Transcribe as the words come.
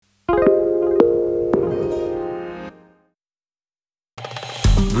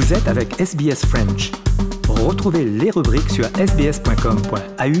Vous êtes avec SBS French. Retrouvez les rubriques sur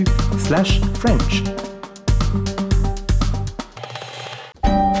sbs.com.au/French.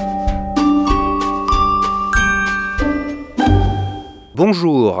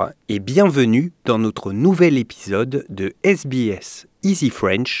 Bonjour et bienvenue dans notre nouvel épisode de SBS Easy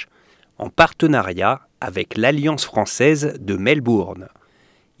French en partenariat avec l'Alliance française de Melbourne.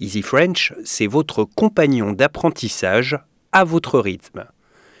 Easy French, c'est votre compagnon d'apprentissage à votre rythme.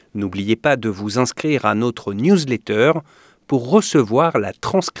 N'oubliez pas de vous inscrire à notre newsletter pour recevoir la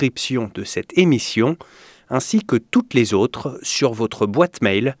transcription de cette émission ainsi que toutes les autres sur votre boîte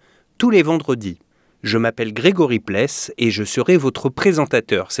mail tous les vendredis. Je m'appelle Grégory Pless et je serai votre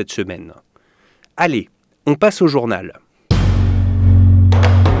présentateur cette semaine. Allez, on passe au journal.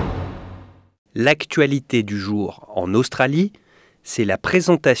 L'actualité du jour en Australie, c'est la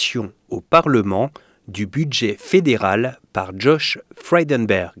présentation au Parlement du budget fédéral par Josh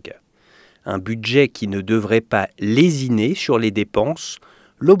Frydenberg. Un budget qui ne devrait pas lésiner sur les dépenses,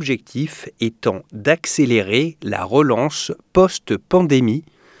 l'objectif étant d'accélérer la relance post-pandémie,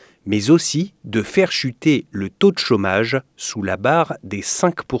 mais aussi de faire chuter le taux de chômage sous la barre des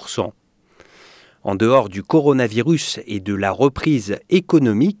 5%. En dehors du coronavirus et de la reprise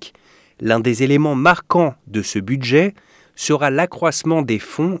économique, l'un des éléments marquants de ce budget sera l'accroissement des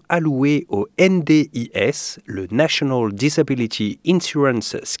fonds alloués au NDIS, le National Disability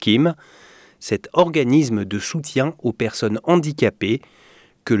Insurance Scheme, cet organisme de soutien aux personnes handicapées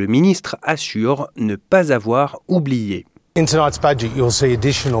que le ministre assure ne pas avoir oublié. In tonight's budget, you'll see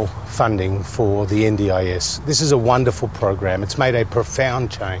additional funding for the NDIS. This is a wonderful program. It's made a profound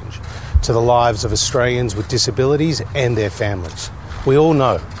change to the lives of Australians with disabilities and their families. We all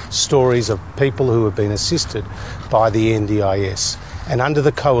know stories of people who have been assisted by the NDIS. And under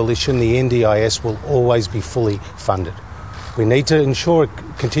the coalition, the NDIS will always be fully funded. We need to ensure it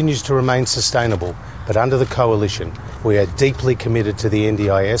continues to remain sustainable. But under the coalition, we are deeply committed to the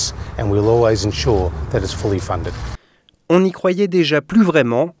NDIS and we'll always ensure that it's fully funded. On n'y croyait déjà plus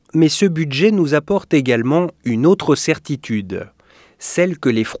vraiment, mais ce budget nous apporte également une autre certitude, celle que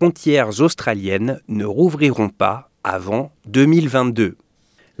les frontières australiennes ne rouvriront pas avant 2022.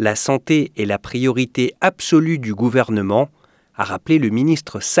 La santé est la priorité absolue du gouvernement, a rappelé le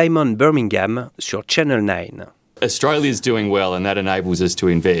ministre Simon Birmingham sur Channel 9. Australia is doing well and that enables us to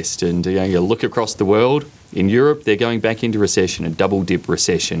invest. And you look across the world, in Europe they're going back into recession, a double dip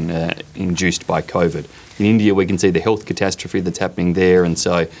recession induced by COVID. In India we can see the health catastrophe that's happening there, and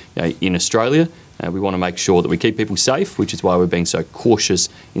so in Australia we want to make sure that we keep people safe, which is why we're being so cautious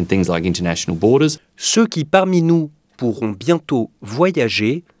in things like international borders. Ceux qui parmi nous pourront bientôt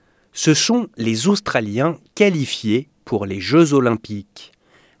voyager, ce sont les Australiens qualifiés pour les Jeux Olympiques.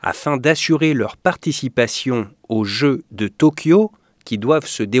 Afin d'assurer leur participation aux Jeux de Tokyo, qui doivent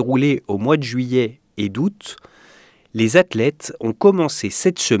se dérouler au mois de juillet et d'août, les athlètes ont commencé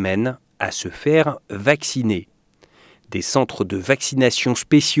cette semaine à se faire vacciner. Des centres de vaccination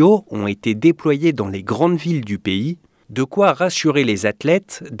spéciaux ont été déployés dans les grandes villes du pays, de quoi rassurer les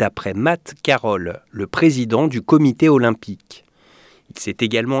athlètes d'après Matt Carroll, le président du comité olympique. Il s'est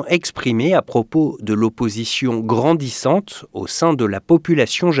également exprimé à propos de l'opposition grandissante au sein de la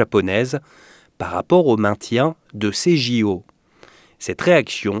population japonaise par rapport au maintien de ces JO. Cette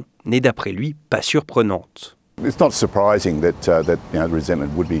réaction n'est d'après lui pas surprenante. It's not surprising that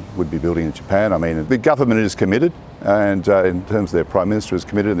resentment would be building in Japan. I mean, the government is committed, and in terms of their Prime Minister is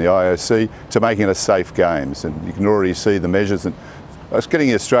committed, and the IOC, to making it a safe games. And you can already see the measures. And getting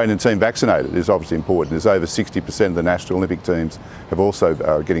the Australian team vaccinated is obviously important. There's over 60% of the national Olympic teams have also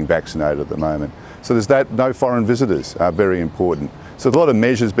getting vaccinated at the moment. So there's that. No foreign visitors are very important. So there's a lot of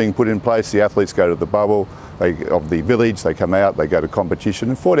measures being put in place. The athletes go to the bubble of the village, they come out, they go to competition,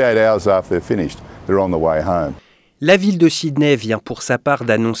 and 48 hours after they're finished, they're on the way home. La ville de Sydney vient pour sa part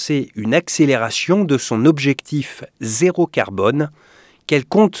d'annoncer une accélération de son objectif zéro carbone qu'elle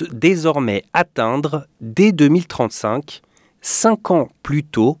compte désormais atteindre dès 2035, 5 ans plus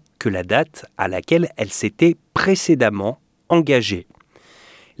tôt que la date à laquelle elle s'était précédemment engagée.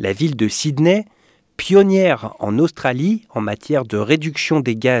 La ville de Sydney, pionnière en Australie en matière de réduction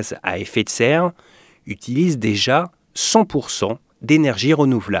des gaz à effet de serre, utilise déjà 100% d'énergie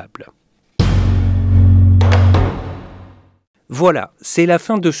renouvelable. Voilà, c'est la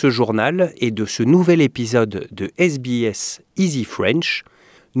fin de ce journal et de ce nouvel épisode de SBS Easy French.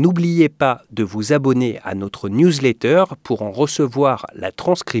 N'oubliez pas de vous abonner à notre newsletter pour en recevoir la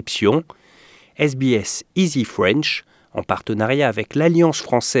transcription. SBS Easy French, en partenariat avec l'Alliance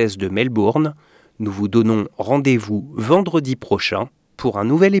française de Melbourne, nous vous donnons rendez-vous vendredi prochain pour un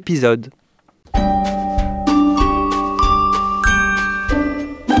nouvel épisode.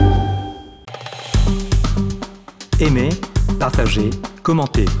 Aimez, partagez,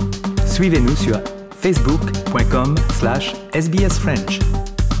 commentez. Suivez-nous sur facebook.com/sbsfrench.